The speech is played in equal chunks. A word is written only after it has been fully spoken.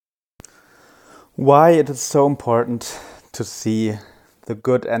Why it is so important to see the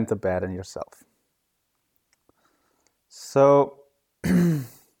good and the bad in yourself. So,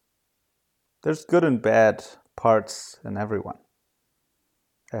 there's good and bad parts in everyone.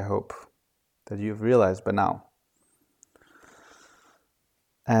 I hope that you've realized by now.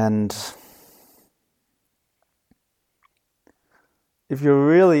 And if you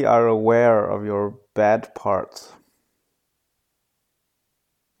really are aware of your bad parts,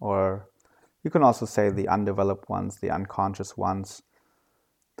 or you can also say the undeveloped ones, the unconscious ones,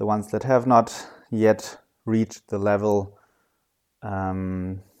 the ones that have not yet reached the level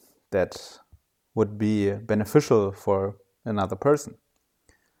that would be beneficial for another person.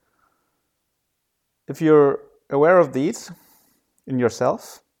 If you're aware of these in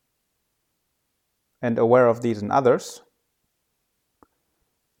yourself and aware of these in others,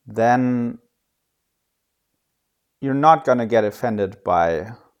 then you're not going to get offended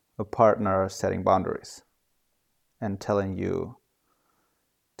by a partner setting boundaries and telling you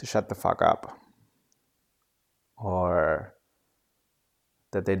to shut the fuck up, or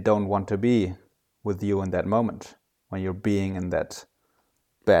that they don't want to be with you in that moment when you're being in that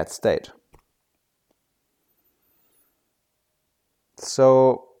bad state.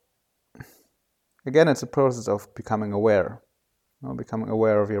 So again, it's a process of becoming aware, becoming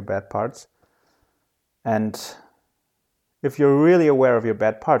aware of your bad parts. And if you're really aware of your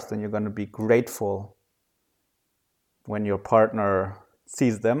bad parts, then you're going to be grateful when your partner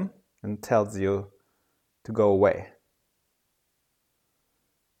sees them and tells you to go away.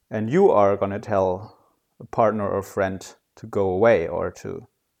 And you are going to tell a partner or friend to go away or to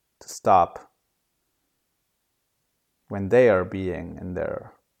stop when they are being in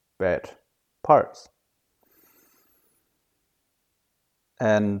their bad parts.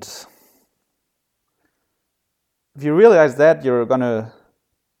 And if you realize that, you're gonna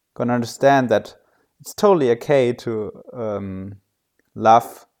understand that it's totally okay to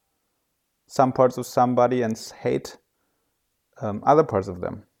love some parts of somebody and hate other parts of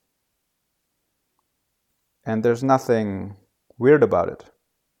them. And there's nothing weird about it.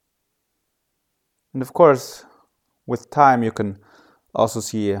 And of course, with time, you can also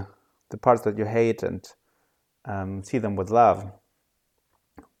see the parts that you hate and see them with love.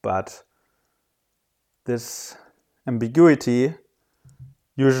 But this ambiguity,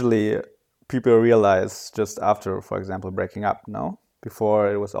 usually people realize just after, for example, breaking up, no?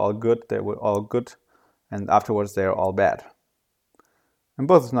 Before it was all good, they were all good, and afterwards they are all bad. And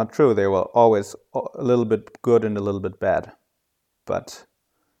both is not true. They were always a little bit good and a little bit bad. But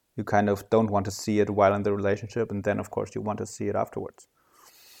you kind of don't want to see it while in the relationship, and then of course you want to see it afterwards.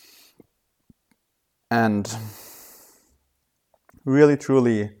 And really,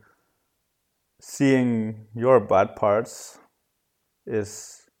 truly seeing your bad parts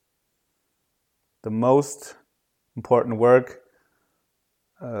is the most important work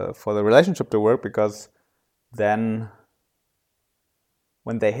for the relationship to work, because then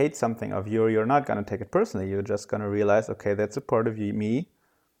when they hate something of you, you're not going to take it personally. You're just going to realize, okay, that's a part of me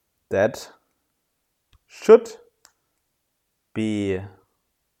that should be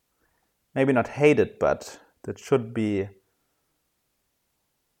maybe not hated, but that should be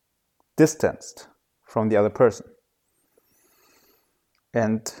distanced from the other person.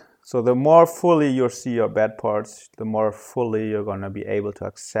 And so the more fully you see your bad parts, the more fully you're going to be able to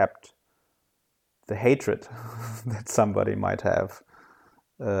accept the hatred that somebody might have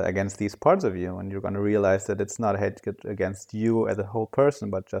against these parts of you. And you're going to realize that it's not a hatred against you as a whole person,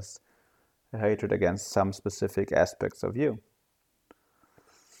 but just a hatred against some specific aspects of you.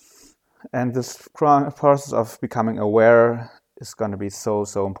 And this process of becoming aware is going to be so,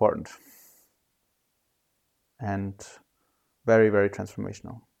 so important. And very, very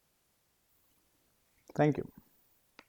transformational. Thank you.